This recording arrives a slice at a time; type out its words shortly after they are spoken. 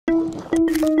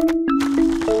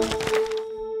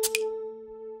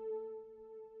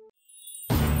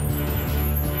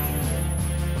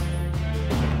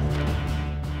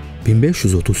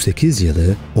...1538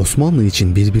 yılı Osmanlı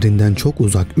için birbirinden çok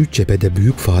uzak 3 cephede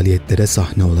büyük faaliyetlere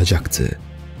sahne olacaktı.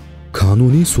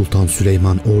 Kanuni Sultan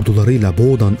Süleyman ordularıyla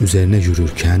Boğdan üzerine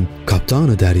yürürken,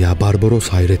 Kaptan-ı Derya Barbaros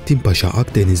Hayreddin Paşa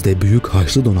Akdeniz'de büyük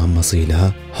Haçlı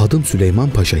donanmasıyla, Hadım Süleyman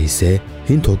Paşa ise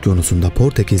Hint Okyanusu'nda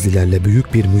Portekizlilerle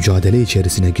büyük bir mücadele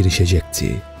içerisine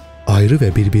girişecekti. Ayrı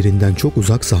ve birbirinden çok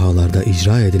uzak sahalarda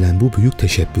icra edilen bu büyük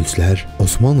teşebbüsler,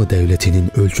 Osmanlı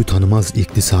Devleti'nin ölçü tanımaz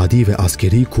iktisadi ve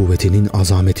askeri kuvvetinin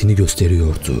azametini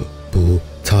gösteriyordu. Bu,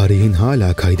 tarihin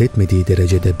hala kaydetmediği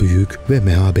derecede büyük ve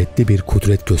mehabetli bir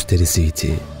kudret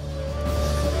gösterisiydi.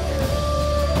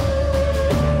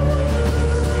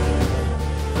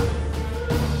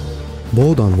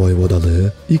 Boğdan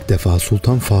Voyvodalığı ilk defa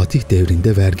Sultan Fatih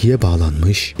devrinde vergiye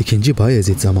bağlanmış, 2.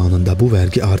 Bayezid zamanında bu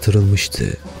vergi artırılmıştı.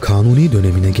 Kanuni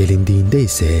dönemine gelindiğinde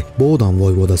ise Boğdan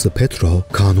Voyvodası Petro,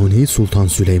 Kanuni Sultan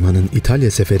Süleyman'ın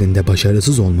İtalya Seferi'nde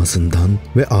başarısız olmasından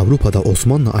ve Avrupa'da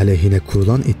Osmanlı aleyhine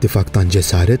kurulan ittifaktan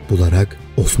cesaret bularak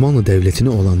Osmanlı Devleti'ne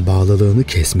olan bağlılığını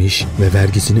kesmiş ve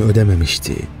vergisini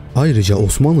ödememişti. Ayrıca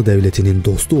Osmanlı Devleti'nin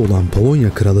dostu olan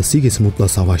Polonya Kralı Sigismund'la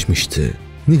savaşmıştı.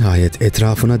 Nihayet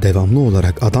etrafına devamlı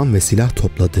olarak adam ve silah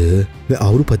topladığı ve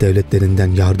Avrupa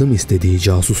devletlerinden yardım istediği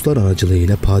casuslar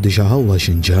aracılığıyla padişaha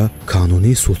ulaşınca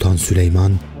Kanuni Sultan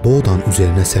Süleyman Boğdan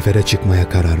üzerine sefere çıkmaya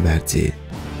karar verdi.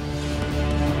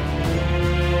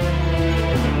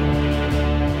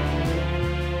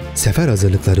 Sefer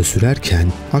hazırlıkları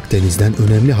sürerken Akdeniz'den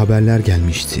önemli haberler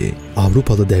gelmişti.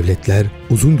 Avrupalı devletler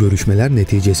uzun görüşmeler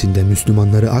neticesinde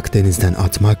Müslümanları Akdeniz'den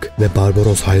atmak ve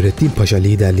Barbaros Hayreddin Paşa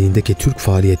liderliğindeki Türk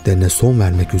faaliyetlerine son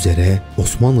vermek üzere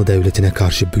Osmanlı Devleti'ne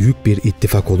karşı büyük bir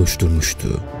ittifak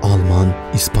oluşturmuştu. Alman,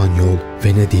 İspanyol,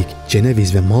 Venedik,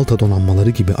 Ceneviz ve Malta donanmaları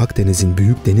gibi Akdeniz'in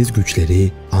büyük deniz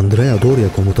güçleri Andrea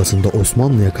Doria komutasında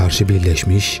Osmanlı'ya karşı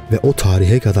birleşmiş ve o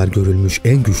tarihe kadar görülmüş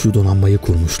en güçlü donanmayı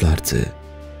kurmuşlardı.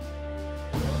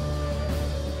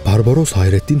 Barbaros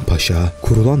Hayreddin Paşa,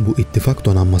 kurulan bu ittifak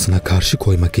donanmasına karşı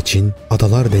koymak için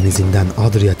Adalar Denizi'nden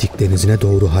Adriyatik Denizi'ne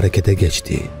doğru harekete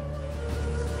geçti.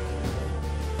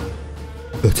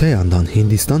 Öte yandan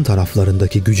Hindistan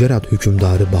taraflarındaki Gücerat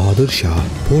hükümdarı Bahadır Şah,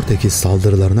 Portekiz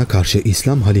saldırılarına karşı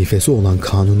İslam halifesi olan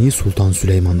Kanuni Sultan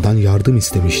Süleyman'dan yardım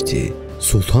istemişti.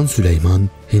 Sultan Süleyman,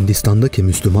 Hindistan'daki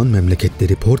Müslüman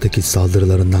memleketleri Portekiz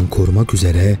saldırılarından korumak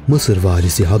üzere Mısır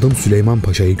valisi Hadım Süleyman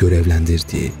Paşa'yı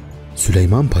görevlendirdi.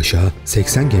 Süleyman Paşa,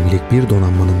 80 gemilik bir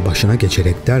donanmanın başına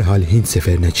geçerek derhal Hint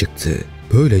seferine çıktı.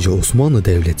 Böylece Osmanlı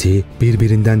Devleti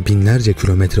birbirinden binlerce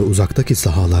kilometre uzaktaki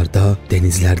sahalarda,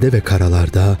 denizlerde ve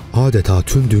karalarda adeta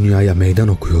tüm dünyaya meydan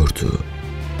okuyordu.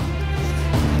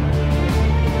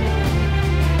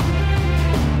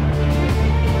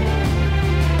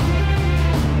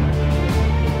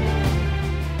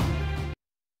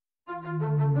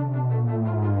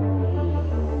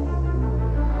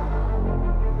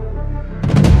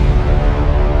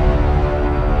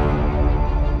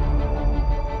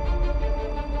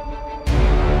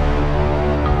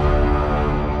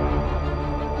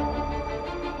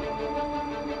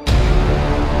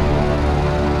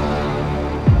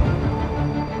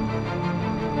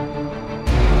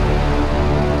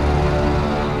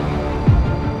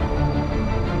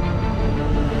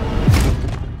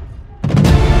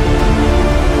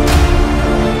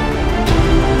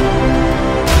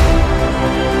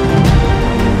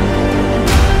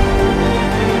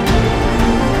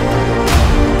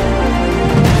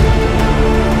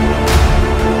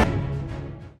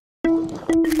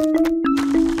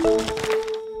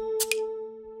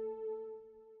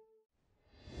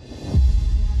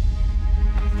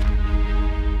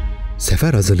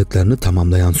 Sefer hazırlıklarını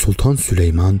tamamlayan Sultan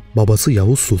Süleyman, babası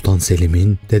Yavuz Sultan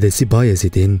Selim'in, dedesi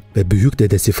Bayezid'in ve büyük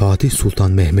dedesi Fatih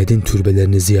Sultan Mehmed'in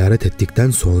türbelerini ziyaret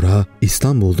ettikten sonra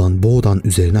İstanbul'dan Boğdan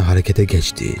üzerine harekete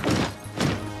geçti.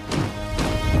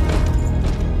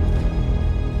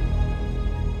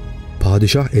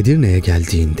 Padişah Edirne'ye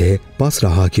geldiğinde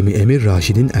Basra hakimi Emir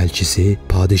Raşid'in elçisi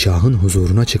padişahın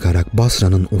huzuruna çıkarak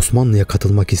Basra'nın Osmanlı'ya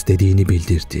katılmak istediğini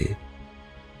bildirdi.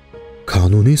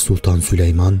 Kanuni Sultan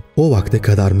Süleyman, o vakte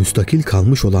kadar müstakil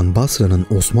kalmış olan Basra'nın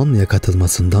Osmanlı'ya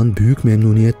katılmasından büyük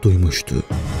memnuniyet duymuştu.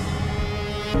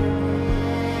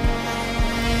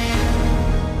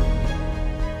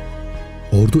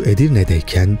 Ordu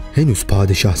Edirne'deyken henüz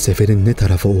padişah seferin ne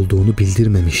tarafa olduğunu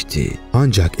bildirmemişti.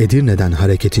 Ancak Edirne'den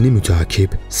hareketini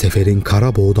mütakip seferin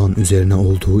Karaboğdan üzerine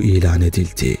olduğu ilan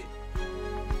edildi.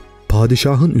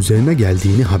 Padişahın üzerine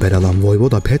geldiğini haber alan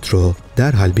Voyvoda Petro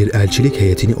derhal bir elçilik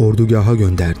heyetini ordugaha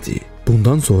gönderdi.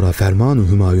 Bundan sonra Ferman-ı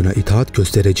Hümayun'a itaat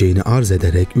göstereceğini arz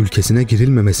ederek ülkesine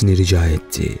girilmemesini rica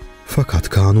etti. Fakat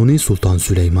Kanuni Sultan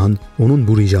Süleyman onun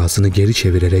bu ricasını geri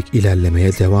çevirerek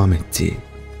ilerlemeye devam etti.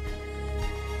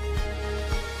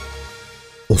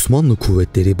 Osmanlı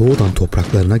kuvvetleri Boğdan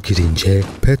topraklarına girince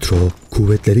Petro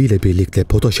kuvvetleriyle birlikte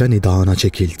Potaşani Dağı'na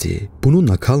çekildi.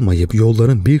 Bununla kalmayıp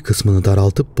yolların bir kısmını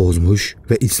daraltıp bozmuş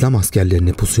ve İslam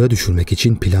askerlerini pusuya düşürmek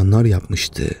için planlar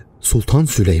yapmıştı. Sultan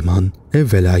Süleyman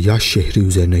evvela Yaş şehri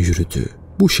üzerine yürüdü.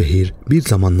 Bu şehir bir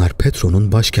zamanlar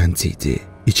Petro'nun başkentiydi.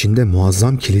 İçinde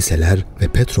muazzam kiliseler ve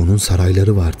Petro'nun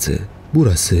sarayları vardı.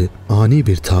 Burası ani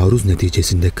bir taarruz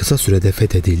neticesinde kısa sürede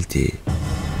fethedildi.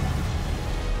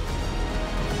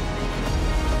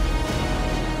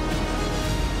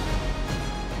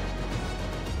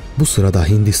 Bu sırada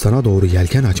Hindistan'a doğru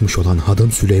yelken açmış olan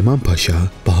Hadım Süleyman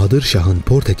Paşa, Bahadır Şah'ın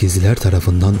Portekizliler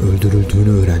tarafından öldürüldüğünü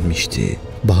öğrenmişti.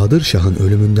 Bahadır Şah'ın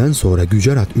ölümünden sonra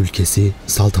Gücerat ülkesi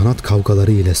saltanat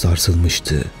kavgaları ile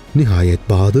sarsılmıştı. Nihayet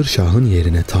Bahadır Şah'ın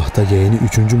yerine tahta yeğeni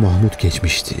 3. Mahmud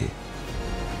geçmişti.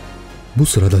 Bu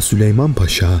sırada Süleyman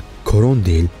Paşa,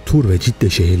 Korondil, Tur ve Cidde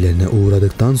şehirlerine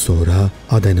uğradıktan sonra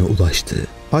Aden'e ulaştı.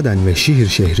 Aden ve Şihir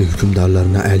şehri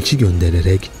hükümdarlarına elçi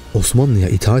göndererek Osmanlı'ya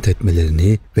itaat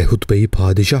etmelerini ve hutbeyi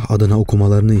padişah adına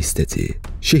okumalarını istedi.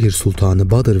 Şehir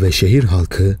sultanı Badır ve şehir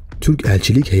halkı Türk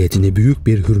elçilik heyetini büyük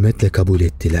bir hürmetle kabul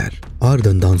ettiler.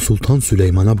 Ardından Sultan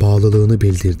Süleyman'a bağlılığını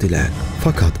bildirdiler.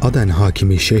 Fakat Aden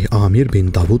hakimi Şeyh Amir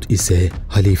bin Davud ise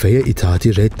halifeye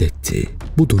itaati reddetti.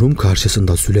 Bu durum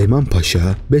karşısında Süleyman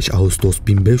Paşa 5 Ağustos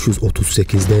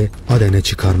 1538'de Aden'e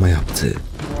çıkarma yaptı.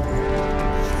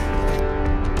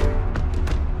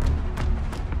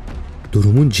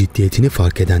 Durumun ciddiyetini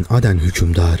fark eden Aden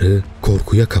hükümdarı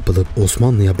korkuya kapılıp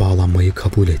Osmanlı'ya bağlanmayı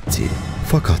kabul etti.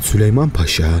 Fakat Süleyman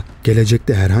Paşa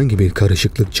gelecekte herhangi bir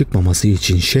karışıklık çıkmaması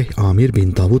için Şeyh Amir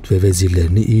bin Davud ve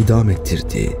vezirlerini idam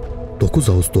ettirdi. 9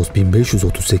 Ağustos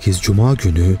 1538 Cuma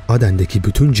günü Aden'deki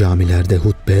bütün camilerde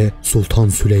hutbe Sultan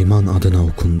Süleyman adına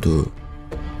okundu.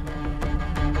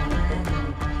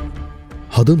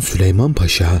 Hadım Süleyman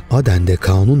Paşa, Aden'de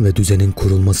kanun ve düzenin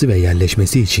kurulması ve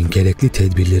yerleşmesi için gerekli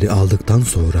tedbirleri aldıktan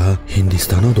sonra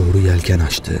Hindistan'a doğru yelken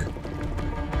açtı.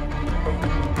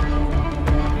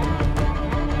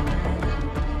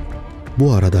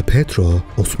 Bu arada Petro,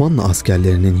 Osmanlı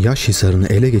askerlerinin Yaş Hisarı'nı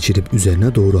ele geçirip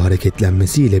üzerine doğru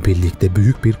hareketlenmesiyle birlikte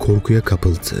büyük bir korkuya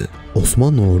kapıldı.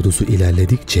 Osmanlı ordusu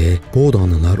ilerledikçe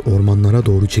Boğdanlılar ormanlara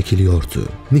doğru çekiliyordu.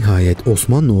 Nihayet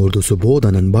Osmanlı ordusu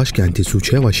Boğdan'ın başkenti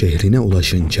Suçeva şehrine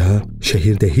ulaşınca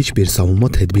şehirde hiçbir savunma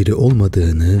tedbiri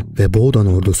olmadığını ve Boğdan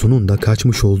ordusunun da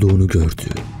kaçmış olduğunu gördü.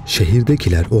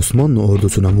 Şehirdekiler Osmanlı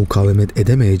ordusuna mukavemet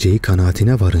edemeyeceği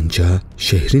kanaatine varınca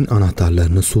şehrin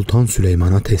anahtarlarını Sultan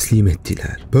Süleyman'a teslim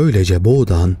ettiler. Böylece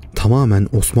Boğdan tamamen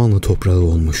Osmanlı toprağı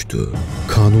olmuştu.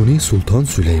 Kanuni Sultan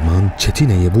Süleyman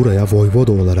Çetine'yi buraya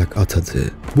voyvoda olarak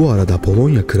atadı. Bu arada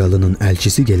Polonya kralının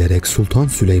elçisi gelerek Sultan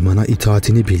Süleyman'a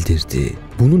itaatini bildirdi.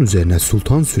 Bunun üzerine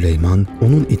Sultan Süleyman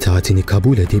onun itaatini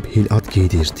kabul edip hilat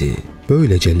giydirdi.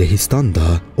 Böylece Lehistan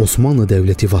da Osmanlı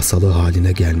Devleti vasalı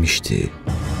haline gelmişti.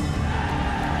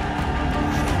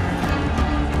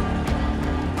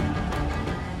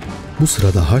 Bu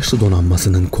sırada Haçlı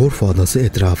donanmasının Korfu adası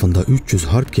etrafında 300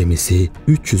 harp gemisi,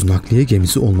 300 nakliye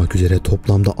gemisi olmak üzere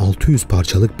toplamda 600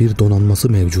 parçalık bir donanması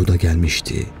mevcuda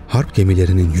gelmişti. Harp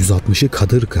gemilerinin 160'ı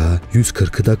kadırga,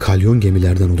 140'ı da kalyon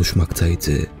gemilerden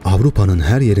oluşmaktaydı. Avrupa'nın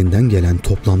her yerinden gelen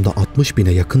toplamda 60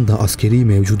 bine yakın da askeri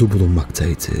mevcudu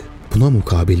bulunmaktaydı. Buna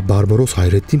mukabil Barbaros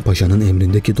Hayreddin Paşa'nın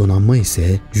emrindeki donanma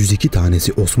ise 102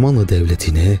 tanesi Osmanlı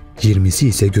Devleti'ne, 20'si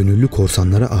ise gönüllü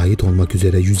korsanlara ait olmak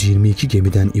üzere 122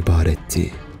 gemiden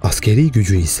ibaretti. Askeri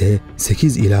gücü ise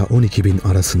 8 ila 12 bin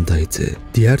arasındaydı.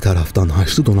 Diğer taraftan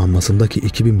Haçlı donanmasındaki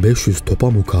 2500 topa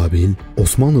mukabil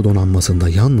Osmanlı donanmasında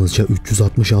yalnızca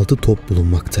 366 top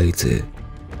bulunmaktaydı.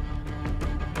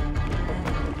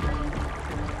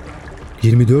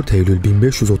 24 Eylül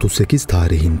 1538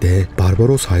 tarihinde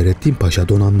Barbaros Hayreddin Paşa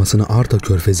donanmasını Arta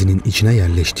Körfezi'nin içine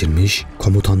yerleştirmiş,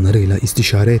 komutanlarıyla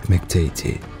istişare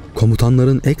etmekteydi.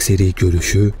 Komutanların ekseri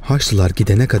görüşü Haçlılar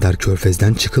gidene kadar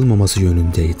Körfez'den çıkılmaması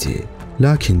yönündeydi.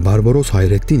 Lakin Barbaros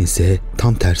Hayreddin ise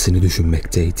tam tersini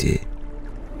düşünmekteydi.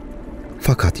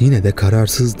 Fakat yine de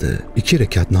kararsızdı. 2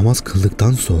 rekat namaz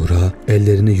kıldıktan sonra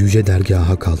ellerini yüce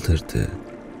dergaha kaldırdı.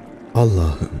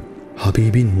 Allah'ım,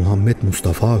 Habibin Muhammed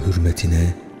Mustafa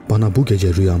hürmetine bana bu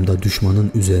gece rüyamda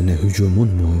düşmanın üzerine hücumun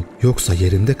mu yoksa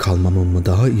yerimde kalmamın mı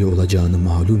daha iyi olacağını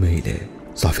malum eyle.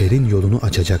 Zaferin yolunu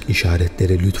açacak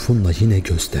işaretleri lütfunla yine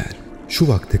göster. Şu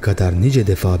vakte kadar nice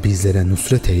defa bizlere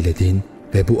nusret eyledin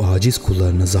ve bu aciz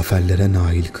kullarını zaferlere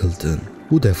nail kıldın.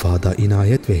 Bu defada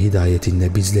inayet ve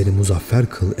hidayetinle bizleri muzaffer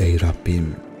kıl ey Rabbim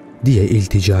diye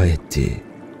iltica etti.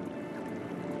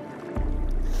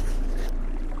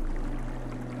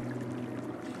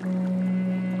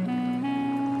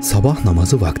 Sabah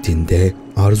namazı vaktinde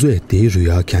arzu ettiği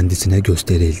rüya kendisine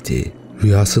gösterildi.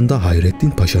 Rüyasında Hayreddin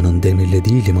Paşa'nın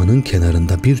demirlediği limanın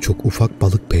kenarında birçok ufak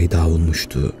balık peyda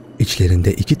olmuştu.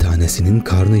 İçlerinde 2 tanesinin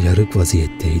karnı yarık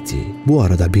vaziyetteydi. Bu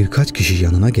arada birkaç kişi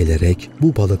yanına gelerek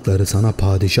bu balıkları sana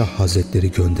padişah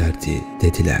hazretleri gönderdi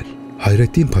dediler.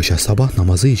 Hayreddin Paşa sabah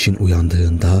namazı için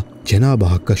uyandığında Cenab-ı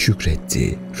Hakk'a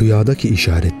şükretti. Rüyadaki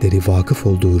işaretleri vakıf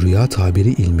olduğu rüya tabiri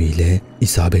ilmiyle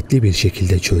isabetli bir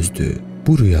şekilde çözdü.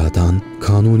 Bu rüyadan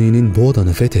Kanuni'nin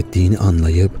Boğdan'ı fethettiğini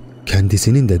anlayıp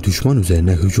kendisinin de düşman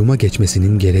üzerine hücuma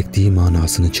geçmesinin gerektiği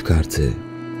manasını çıkardı.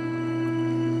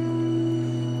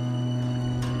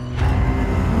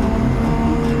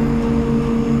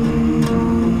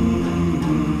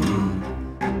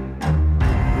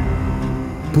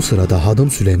 Bu sırada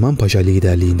Hadım Süleyman Paşa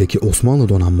liderliğindeki Osmanlı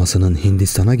donanmasının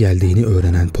Hindistan'a geldiğini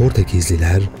öğrenen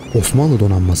Portekizliler, Osmanlı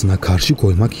donanmasına karşı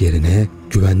koymak yerine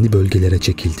güvenli bölgelere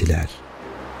çekildiler.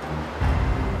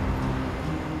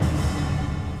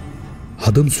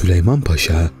 Hadım Süleyman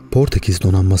Paşa, Portekiz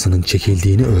donanmasının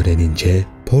çekildiğini öğrenince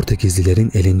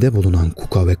Portekizlilerin elinde bulunan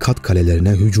Kuka ve Kat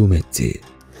kalelerine hücum etti.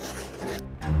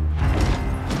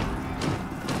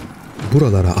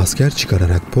 Buralara asker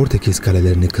çıkararak Portekiz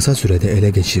kalelerini kısa sürede ele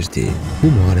geçirdi. Bu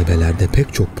muharebelerde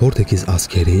pek çok Portekiz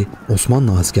askeri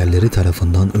Osmanlı askerleri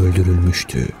tarafından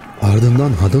öldürülmüştü. Ardından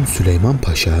Hadım Süleyman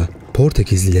Paşa,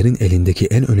 Portekizlilerin elindeki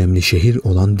en önemli şehir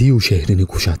olan Diu şehrini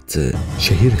kuşattı.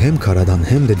 Şehir hem karadan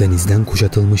hem de denizden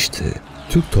kuşatılmıştı.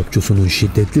 Türk topçusunun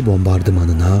şiddetli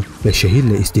bombardımanına ve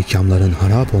şehirle istihkamların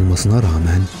harap olmasına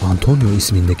rağmen Antonio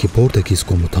ismindeki Portekiz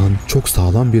komutan çok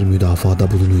sağlam bir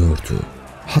müdafada bulunuyordu.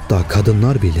 Hatta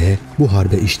kadınlar bile bu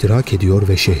harbe iştirak ediyor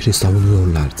ve şehri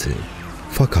savunuyorlardı.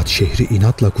 Fakat şehri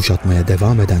inatla kuşatmaya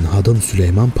devam eden Hadım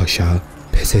Süleyman Paşa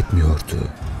pes etmiyordu.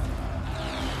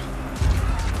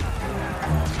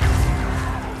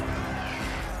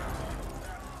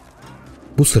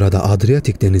 Bu sırada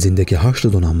Adriyatik denizindeki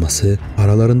Haçlı donanması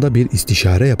aralarında bir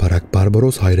istişare yaparak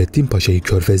Barbaros Hayreddin Paşa'yı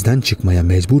Körfez'den çıkmaya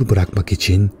mecbur bırakmak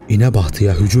için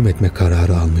İnebahtı'ya hücum etme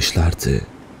kararı almışlardı.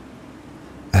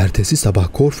 Ertesi sabah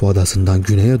Korfu adasından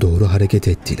güneye doğru hareket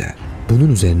ettiler.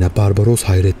 Bunun üzerine Barbaros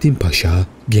Hayreddin Paşa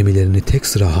gemilerini tek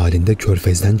sıra halinde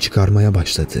Körfez'den çıkarmaya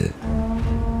başladı.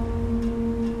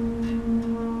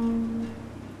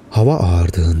 Hava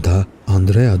ağardığında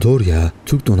Andrea Doria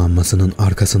Türk donanmasının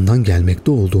arkasından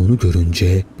gelmekte olduğunu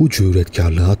görünce bu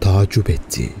cüretkarlığa taaccüp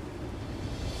etti.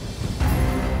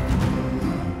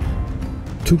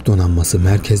 Türk donanması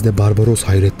merkezde Barbaros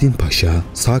Hayreddin Paşa,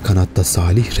 sağ kanatta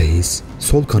Salih Reis,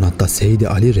 sol kanatta Seydi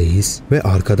Ali Reis ve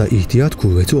arkada ihtiyat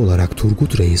kuvveti olarak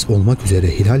Turgut Reis olmak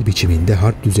üzere hilal biçiminde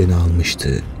harp düzeni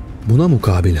almıştı. Buna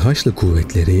mukabil Haçlı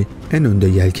kuvvetleri en önde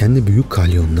yelkenli büyük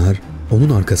kalyonlar, onun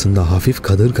arkasında hafif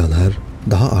kadırgalar,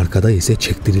 daha arkada ise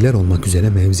çektiriler olmak üzere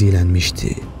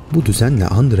mevzilenmişti. Bu düzenle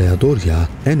Andrea Doria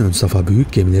en ön safa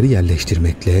büyük gemileri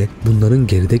yerleştirmekle bunların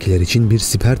geridekiler için bir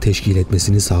siper teşkil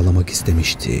etmesini sağlamak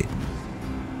istemişti.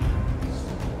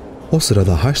 O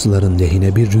sırada Haçlıların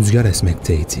lehine bir rüzgar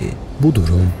esmekteydi. Bu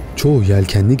durum çoğu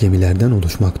yelkenli gemilerden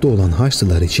oluşmakta olan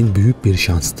Haçlılar için büyük bir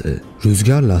şanstı.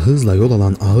 Rüzgarla hızla yol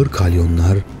alan ağır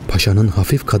kalyonlar paşanın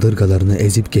hafif kadırgalarını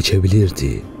ezip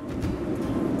geçebilirdi.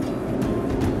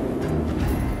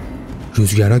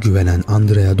 Rüzgara güvenen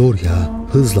Andrea Doria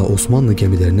hızla Osmanlı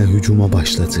gemilerine hücuma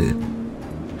başladı.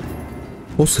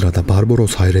 O sırada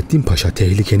Barbaros Hayreddin Paşa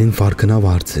tehlikenin farkına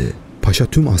vardı. Paşa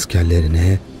tüm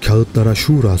askerlerine kağıtlara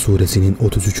Şura suresinin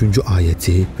 33.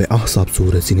 ayeti ve Ahzab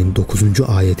suresinin 9.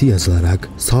 ayeti yazılarak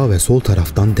sağ ve sol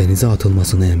taraftan denize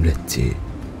atılmasını emretti.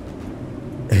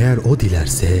 Eğer o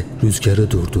dilerse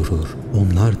rüzgarı durdurur,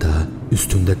 onlar da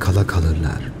üstünde kala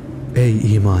kalırlar.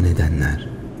 Ey iman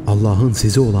edenler! Allah'ın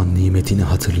size olan nimetini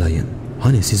hatırlayın.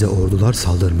 Hani size ordular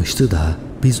saldırmıştı da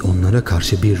biz onlara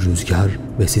karşı bir rüzgar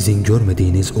ve sizin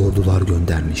görmediğiniz ordular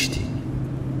göndermiştik.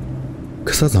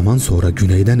 Kısa zaman sonra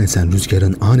güneyden esen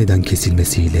rüzgarın aniden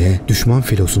kesilmesiyle düşman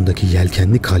filosundaki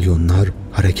yelkenli kalyonlar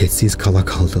hareketsiz kala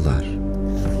kaldılar.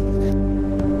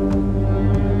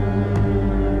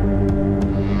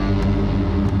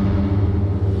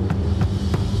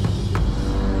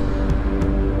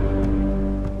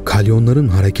 Kalyonların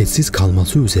hareketsiz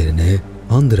kalması üzerine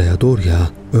Andrea Doria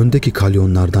öndeki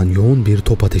kalyonlardan yoğun bir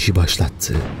top ateşi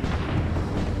başlattı.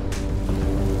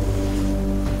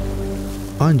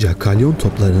 Ancak kalyon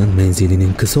toplarının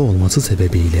menzilinin kısa olması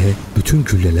sebebiyle bütün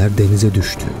külleler denize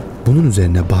düştü. Bunun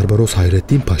üzerine Barbaros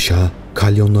Hayreddin Paşa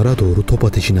kalyonlara doğru top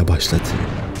ateşine başladı.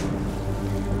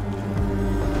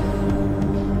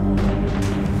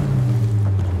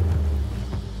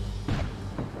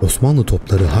 Osmanlı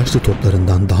topları Haçlı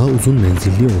toplarından daha uzun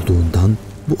menzilli olduğundan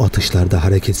bu atışlarda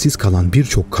hareketsiz kalan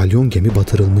birçok kalyon gemi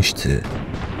batırılmıştı.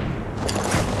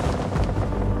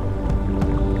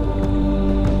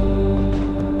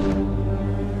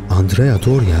 Andrea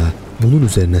Doria bunun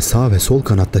üzerine sağ ve sol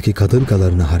kanattaki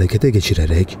kadırgalarını harekete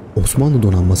geçirerek Osmanlı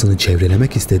donanmasını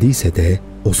çevrelemek istediyse de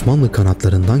Osmanlı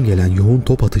kanatlarından gelen yoğun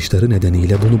top atışları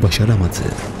nedeniyle bunu başaramadı.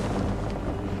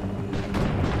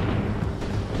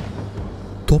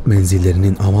 Top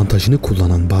menzillerinin avantajını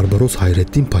kullanan Barbaros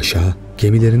Hayreddin Paşa,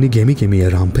 gemilerini gemi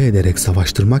gemiye rampa ederek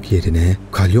savaştırmak yerine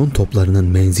kalyon toplarının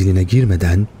menziline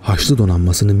girmeden Haçlı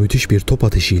donanmasını müthiş bir top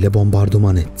atışıyla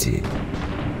bombardıman etti.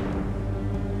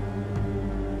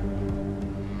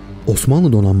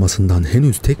 Osmanlı donanmasından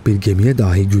henüz tek bir gemiye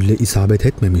dahi gülle isabet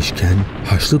etmemişken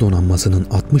Haçlı donanmasının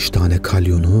 60 tane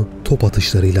kalyonu top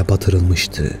atışlarıyla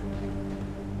batırılmıştı.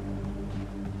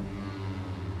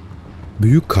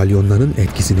 Büyük kalyonların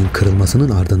etkisinin kırılmasının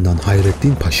ardından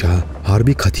Hayreddin Paşa,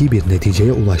 harbi kati bir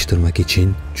neticeye ulaştırmak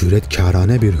için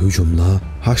cüretkârane bir hücumla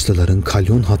Haçlıların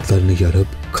kalyon hatlarını yarıp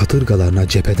katırgalarına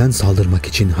cepheden saldırmak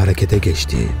için harekete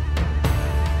geçti.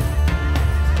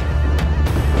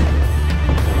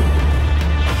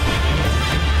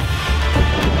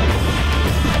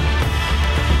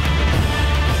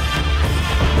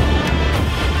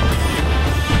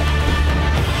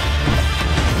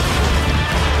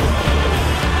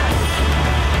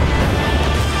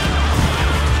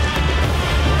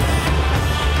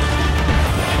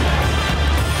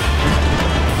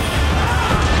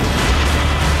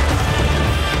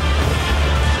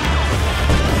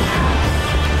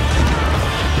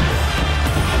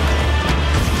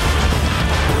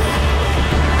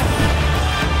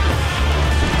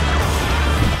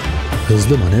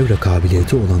 Hızlı manevra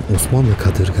kabiliyeti olan Osmanlı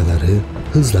kadırgaları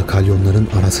hızla kalyonların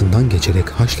arasından geçerek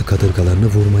Haçlı kadırgalarını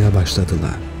vurmaya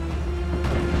başladılar.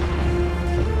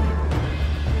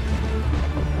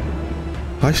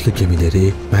 Haçlı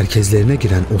gemileri merkezlerine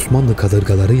giren Osmanlı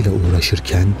kadırgalarıyla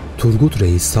uğraşırken Turgut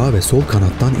Reis sağ ve sol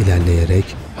kanattan ilerleyerek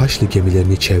Haçlı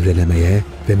gemilerini çevrelemeye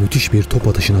ve müthiş bir top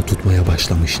atışına tutmaya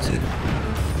başlamıştı.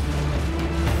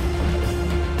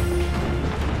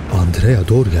 Andrea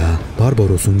Doria,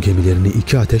 Barbaros'un gemilerini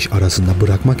iki ateş arasında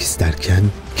bırakmak isterken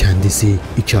kendisi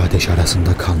iki ateş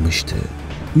arasında kalmıştı.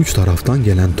 Üç taraftan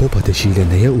gelen top ateşiyle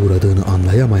neye uğradığını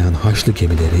anlayamayan Haçlı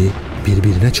gemileri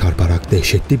birbirine çarparak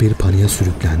dehşetli bir paniğe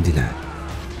sürüklendiler.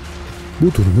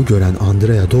 Bu durumu gören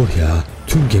Andrea Doria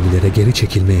tüm gemilere geri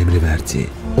çekilme emri verdi.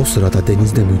 O sırada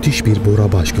denizde müthiş bir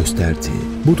bora baş gösterdi.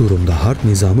 Bu durumda harp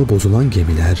nizamı bozulan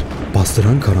gemiler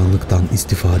bastıran karanlıktan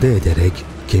istifade ederek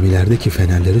gemilerdeki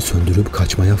fenerleri söndürüp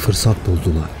kaçmaya fırsat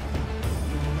buldular.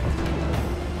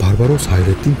 Barbaros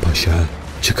Hayreddin Paşa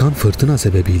çıkan fırtına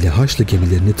sebebiyle Haçlı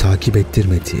gemilerini takip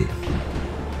ettirmedi.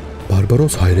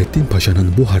 Barbaros Hayreddin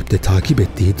Paşa'nın bu harpte takip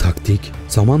ettiği taktik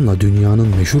zamanla dünyanın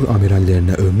meşhur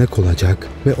amirallerine örnek olacak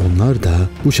ve onlar da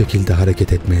bu şekilde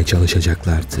hareket etmeye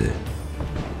çalışacaklardı.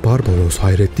 Barbaros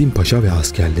Hayreddin Paşa ve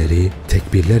askerleri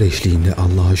tekbirler eşliğinde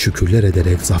Allah'a şükürler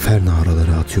ederek zafer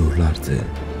naraları atıyorlardı.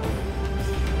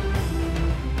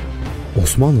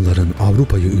 Osmanlıların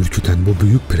Avrupa'yı ürküten bu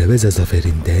büyük Preveze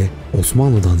zaferinde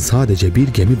Osmanlı'dan sadece bir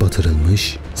gemi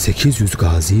batırılmış, 800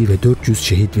 gazi ve 400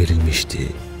 şehit verilmişti.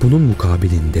 Bunun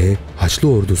mukabilinde Haçlı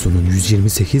ordusunun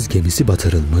 128 gemisi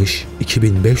batırılmış,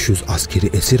 2500 askeri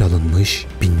esir alınmış,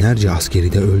 binlerce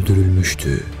askeri de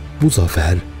öldürülmüştü. Bu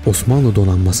zafer Osmanlı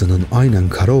donanmasının aynen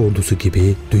kara ordusu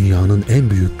gibi dünyanın en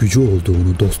büyük gücü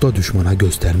olduğunu dosta düşmana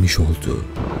göstermiş oldu.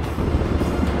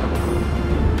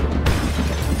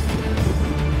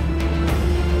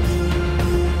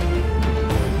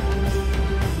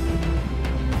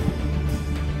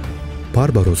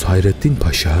 Barbaros Hayreddin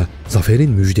Paşa,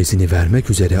 zaferin müjdesini vermek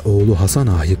üzere oğlu Hasan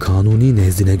Ağa'yı Kanuni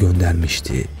nezdine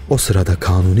göndermişti. O sırada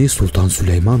Kanuni Sultan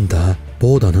Süleyman da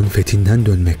Boğdan'ın fethinden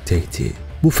dönmekteydi.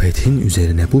 Bu fethin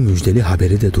üzerine bu müjdeli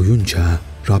haberi de duyunca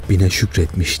Rabbine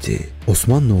şükretmişti.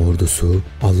 Osmanlı ordusu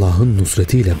Allah'ın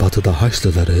nusretiyle batıda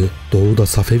Haçlıları, doğuda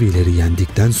Safevileri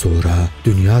yendikten sonra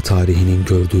dünya tarihinin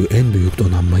gördüğü en büyük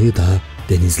donanmayı da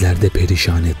denizlerde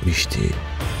perişan etmişti.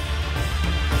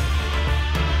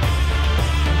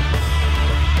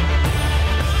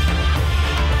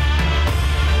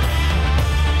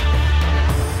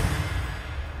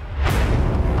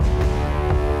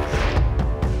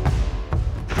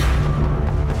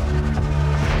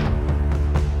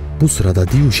 Bu sırada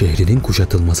Diyu şehrinin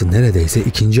kuşatılması neredeyse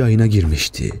 2. ayına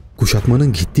girmişti.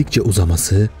 Kuşatmanın gittikçe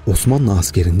uzaması Osmanlı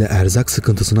askerinde erzak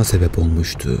sıkıntısına sebep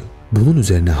olmuştu. Bunun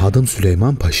üzerine Hadım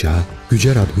Süleyman Paşa,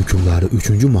 Gücerat hükümdarı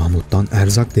 3. Mahmud'dan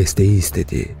erzak desteği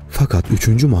istedi. Fakat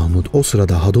 3. Mahmud o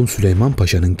sırada Hadım Süleyman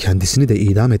Paşa'nın kendisini de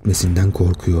idam etmesinden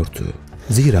korkuyordu.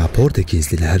 Zira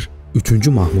Portekizliler 3.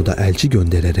 Mahmud'a elçi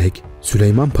göndererek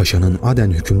Süleyman Paşa'nın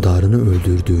Aden hükümdarını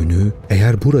öldürdüğünü,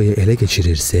 eğer burayı ele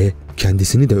geçirirse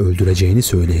kendisini de öldüreceğini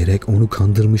söyleyerek onu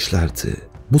kandırmışlardı.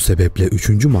 Bu sebeple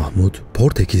 3. Mahmud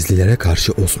Portekizlilere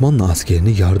karşı Osmanlı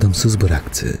askerini yardımsız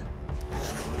bıraktı.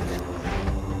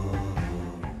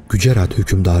 Gücerat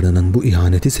hükümdarının bu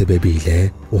ihaneti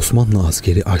sebebiyle Osmanlı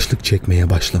askeri açlık çekmeye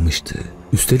başlamıştı.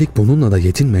 Üstelik bununla da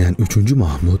yetinmeyen 3.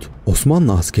 Mahmud,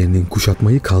 Osmanlı askerinin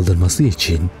kuşatmayı kaldırması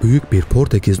için büyük bir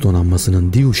Portekiz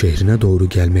donanmasının Diu şehrine doğru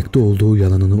gelmekte olduğu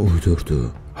yalanını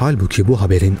uydurdu. Halbuki bu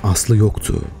haberin aslı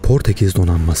yoktu. Portekiz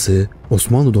donanması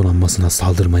Osmanlı donanmasına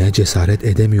saldırmaya cesaret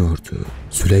edemiyordu.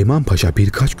 Süleyman Paşa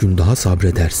birkaç gün daha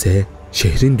sabrederse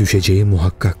şehrin düşeceği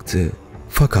muhakkaktı.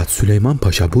 Fakat Süleyman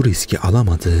Paşa bu riski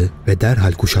alamadı ve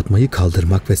derhal kuşatmayı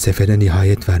kaldırmak ve sefere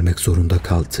nihayet vermek zorunda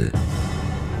kaldı.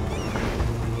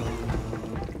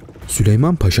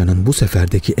 Süleyman Paşa'nın bu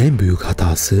seferdeki en büyük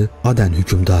hatası Aden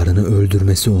hükümdarını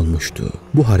öldürmesi olmuştu.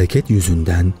 Bu hareket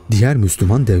yüzünden diğer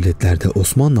Müslüman devletlerde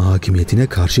Osmanlı hakimiyetine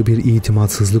karşı bir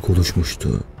itimatsızlık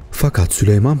oluşmuştu. Fakat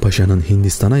Süleyman Paşa'nın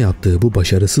Hindistan'a yaptığı bu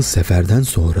başarısız seferden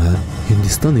sonra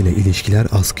Hindistan ile ilişkiler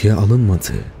askıya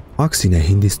alınmadı. Aksine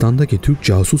Hindistan'daki Türk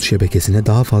casus şebekesine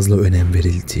daha fazla önem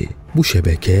verildi. Bu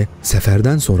şebeke,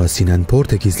 seferden sonra sinen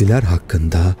Portekizliler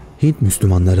hakkında Hint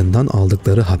Müslümanlarından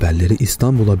aldıkları haberleri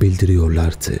İstanbul'a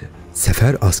bildiriyorlardı.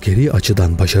 Sefer askeri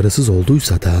açıdan başarısız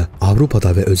olduysa da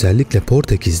Avrupa'da ve özellikle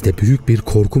Portekiz'de büyük bir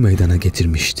korku meydana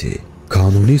getirmişti.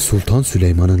 Kanuni Sultan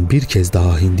Süleyman'ın bir kez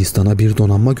daha Hindistan'a bir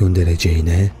donanma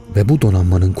göndereceğine ve bu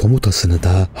donanmanın komutasını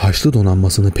da Haçlı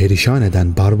donanmasını perişan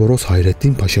eden Barbaros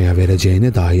Hayreddin Paşa'ya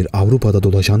vereceğine dair Avrupa'da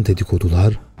dolaşan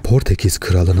dedikodular Portekiz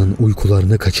kralının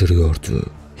uykularını kaçırıyordu.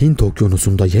 Hint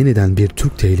Okyanusu'nda yeniden bir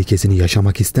Türk tehlikesini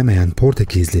yaşamak istemeyen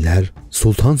Portekizliler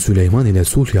Sultan Süleyman ile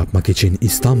sulh yapmak için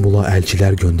İstanbul'a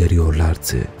elçiler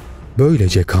gönderiyorlardı.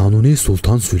 Böylece Kanuni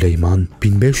Sultan Süleyman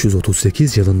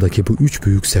 1538 yılındaki bu 3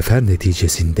 büyük sefer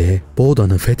neticesinde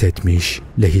Boğdan'ı fethetmiş,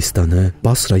 Lehistan'ı,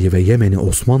 Basra'yı ve Yemen'i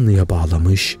Osmanlı'ya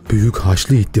bağlamış, Büyük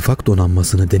Haçlı İttifak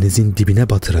donanmasını denizin dibine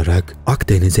batırarak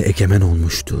Akdeniz'e egemen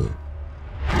olmuştu.